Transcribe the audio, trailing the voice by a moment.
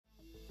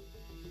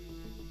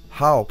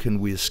How can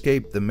we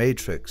escape the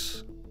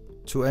Matrix?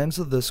 To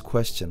answer this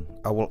question,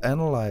 I will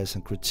analyze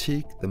and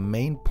critique the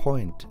main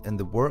point in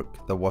the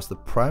work that was the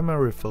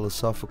primary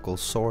philosophical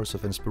source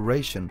of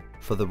inspiration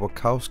for the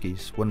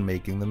Wachowskis when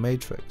making The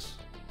Matrix.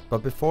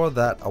 But before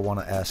that, I want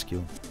to ask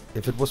you,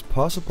 if it was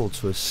possible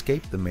to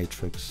escape the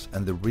Matrix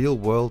and the real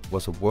world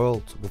was a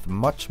world with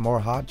much more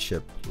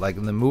hardship, like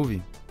in the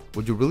movie,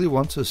 would you really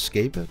want to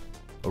escape it?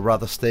 Or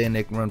rather stay in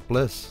ignorant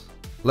bliss?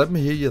 Let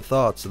me hear your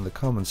thoughts in the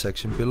comment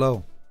section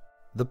below.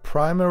 The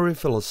primary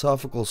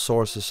philosophical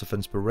sources of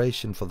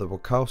inspiration for the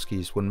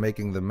Wachowskis when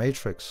making The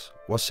Matrix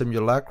was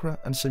Simulacra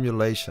and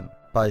Simulation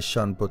by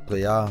Jean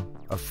Baudrillard,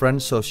 a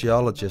French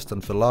sociologist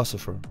and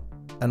philosopher,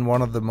 and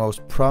one of the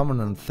most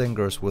prominent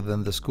thinkers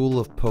within the school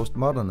of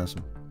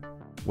postmodernism.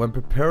 When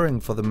preparing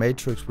for The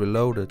Matrix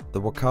Reloaded,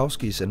 the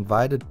Wachowskis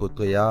invited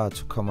Baudrillard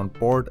to come on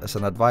board as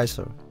an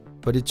advisor,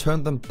 but he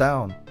turned them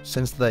down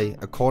since they,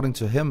 according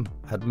to him,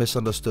 had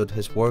misunderstood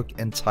his work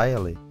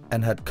entirely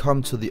and had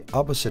come to the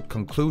opposite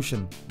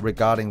conclusion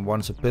regarding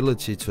one's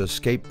ability to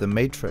escape the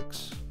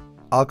Matrix.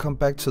 I'll come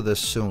back to this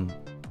soon.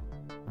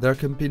 There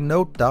can be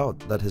no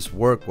doubt that his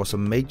work was a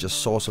major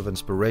source of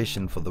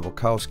inspiration for the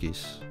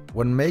Wachowskis.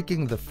 When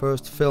making the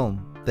first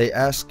film, they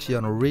asked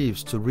Keanu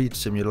Reeves to read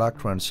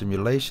Simulacra and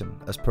Simulation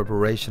as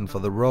preparation for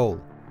the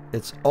role.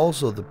 It's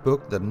also the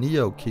book that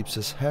Neo keeps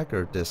his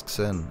hacker discs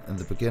in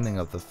the beginning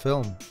of the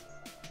film.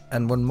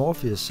 And when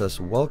Morpheus says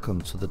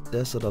 "Welcome to the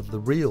desert of the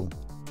real,"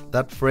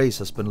 that phrase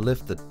has been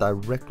lifted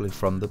directly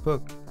from the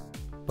book.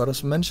 But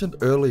as mentioned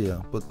earlier,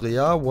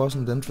 Baudrillard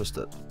wasn't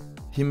interested.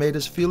 He made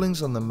his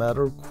feelings on the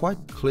matter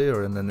quite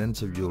clear in an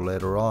interview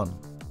later on.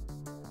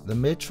 The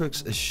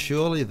Matrix is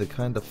surely the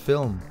kind of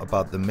film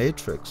about the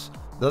Matrix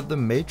that the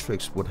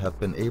Matrix would have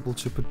been able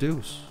to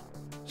produce.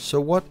 So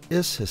what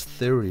is his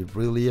theory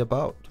really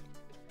about?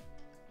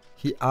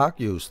 He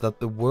argues that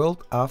the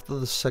world after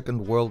the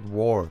Second World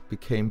War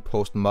became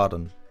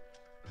postmodern.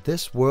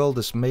 This world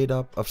is made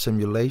up of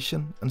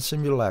simulation and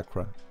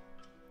simulacra,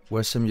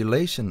 where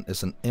simulation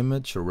is an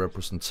image or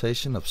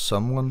representation of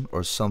someone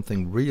or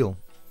something real.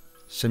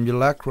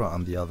 Simulacra,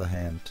 on the other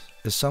hand,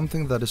 is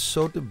something that is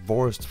so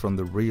divorced from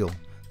the real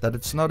that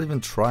it's not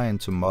even trying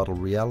to model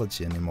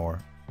reality anymore.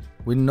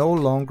 We no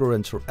longer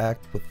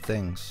interact with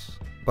things,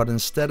 but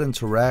instead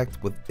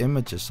interact with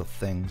images of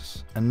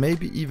things, and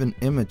maybe even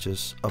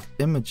images of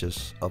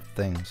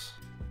things.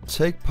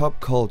 Take pop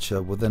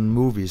culture within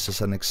movies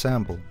as an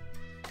example.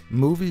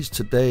 Movies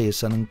today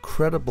is an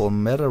incredible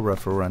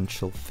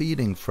meta-referential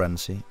feeding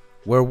frenzy,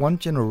 where one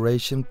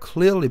generation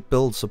clearly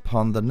builds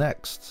upon the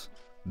next.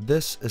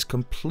 This is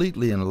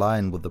completely in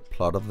line with the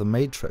plot of The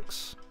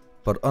Matrix.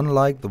 But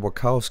unlike the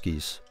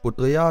Wachowskis,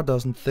 Baudrillard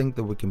doesn't think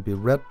that we can be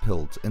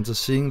red-pilled into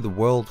seeing the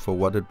world for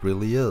what it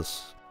really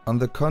is. On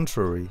the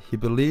contrary, he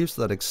believes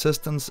that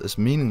existence is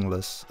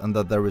meaningless and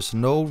that there is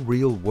no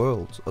real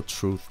world or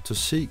truth to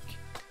seek.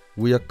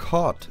 We are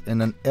caught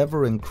in an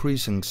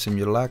ever-increasing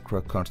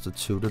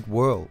simulacra-constituted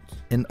world.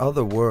 In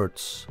other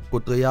words,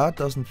 Baudrillard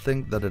doesn't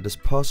think that it is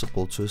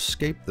possible to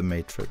escape the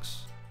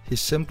Matrix. He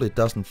simply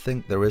doesn't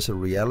think there is a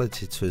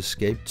reality to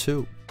escape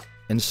to.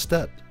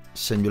 Instead,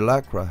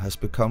 simulacra has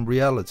become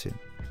reality.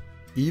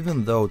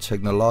 Even though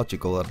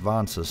technological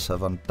advances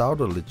have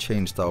undoubtedly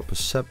changed our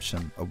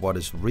perception of what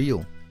is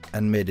real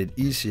and made it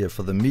easier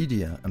for the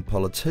media and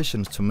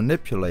politicians to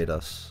manipulate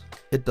us,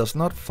 it does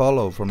not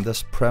follow from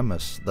this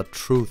premise that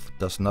truth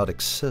does not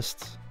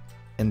exist.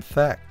 In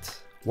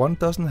fact, one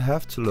doesn't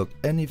have to look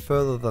any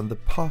further than the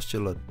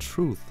postulate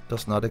truth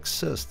does not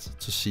exist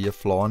to see a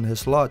flaw in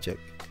his logic,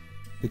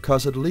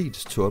 because it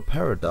leads to a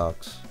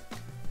paradox.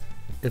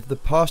 If the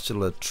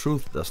postulate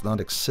truth does not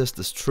exist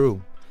is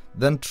true,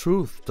 then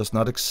truth does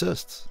not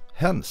exist,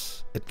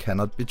 hence it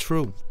cannot be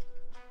true.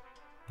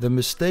 The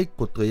mistake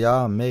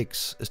Baudrillard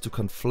makes is to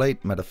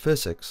conflate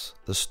metaphysics,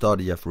 the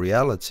study of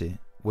reality,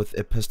 with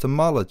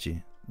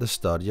epistemology, the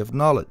study of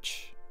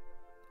knowledge.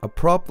 A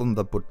problem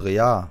that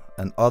Baudrillard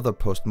and other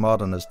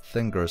postmodernist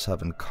thinkers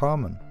have in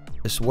common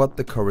is what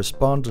the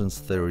correspondence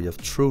theory of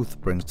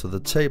truth brings to the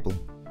table.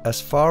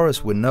 As far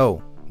as we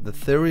know, the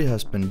theory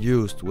has been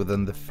used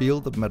within the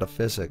field of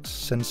metaphysics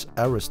since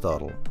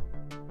Aristotle.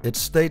 It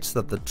states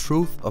that the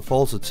truth or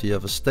falsity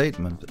of a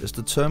statement is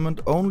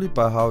determined only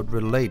by how it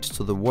relates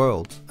to the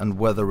world and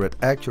whether it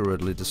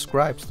accurately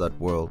describes that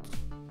world.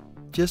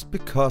 Just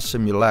because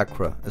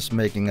simulacra is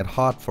making it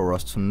hard for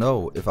us to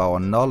know if our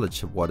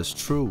knowledge of what is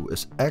true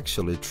is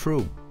actually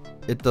true,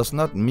 it does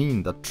not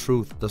mean that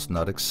truth does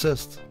not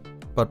exist.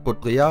 But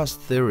Baudrillard's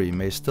theory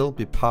may still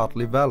be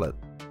partly valid.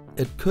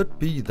 It could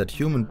be that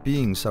human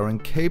beings are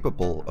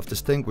incapable of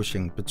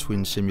distinguishing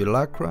between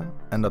simulacra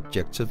and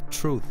objective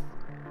truth.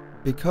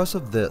 Because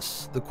of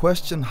this, the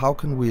question "how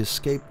can we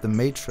escape the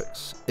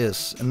Matrix"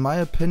 is, in my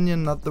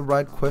opinion, not the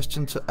right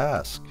question to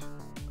ask.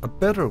 A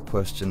better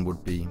question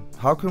would be,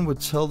 how can we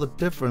tell the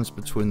difference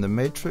between the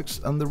Matrix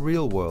and the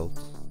real world,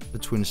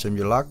 between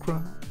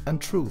simulacra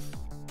and truth?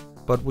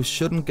 But we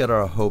shouldn't get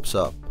our hopes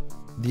up.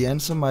 The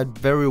answer might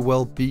very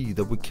well be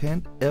that we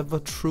can't ever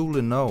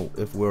truly know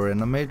if we're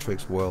in a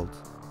Matrix world.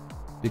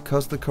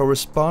 because the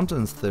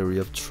correspondence theory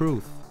of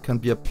truth can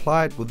be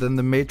applied within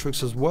the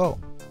matrix as well.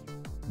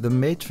 The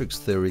matrix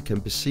theory can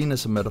be seen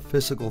as a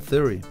metaphysical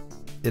theory.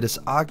 It is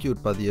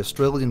argued by the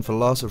Australian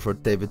philosopher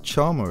David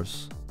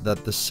Chalmers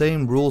that the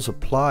same rules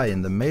apply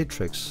in the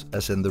matrix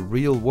as in the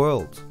real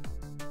world.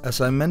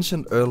 As I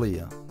mentioned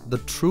earlier, the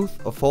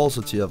truth or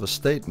falsity of a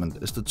statement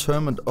is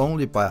determined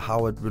only by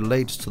how it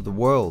relates to the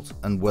world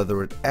and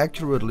whether it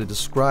accurately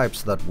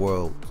describes that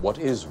world. What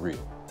is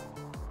real?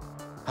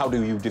 How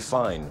do you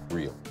define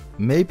real?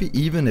 Maybe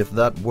even if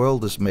that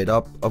world is made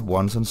up of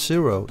ones and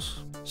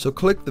zeros. So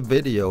click the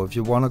video if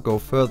you want to go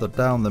further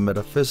down the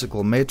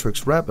metaphysical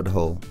matrix rabbit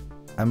hole.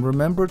 And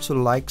remember to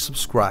like,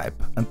 subscribe,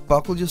 and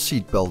buckle your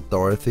seatbelt,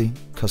 Dorothy,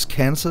 cause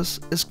Kansas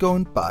is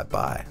going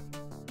bye-bye.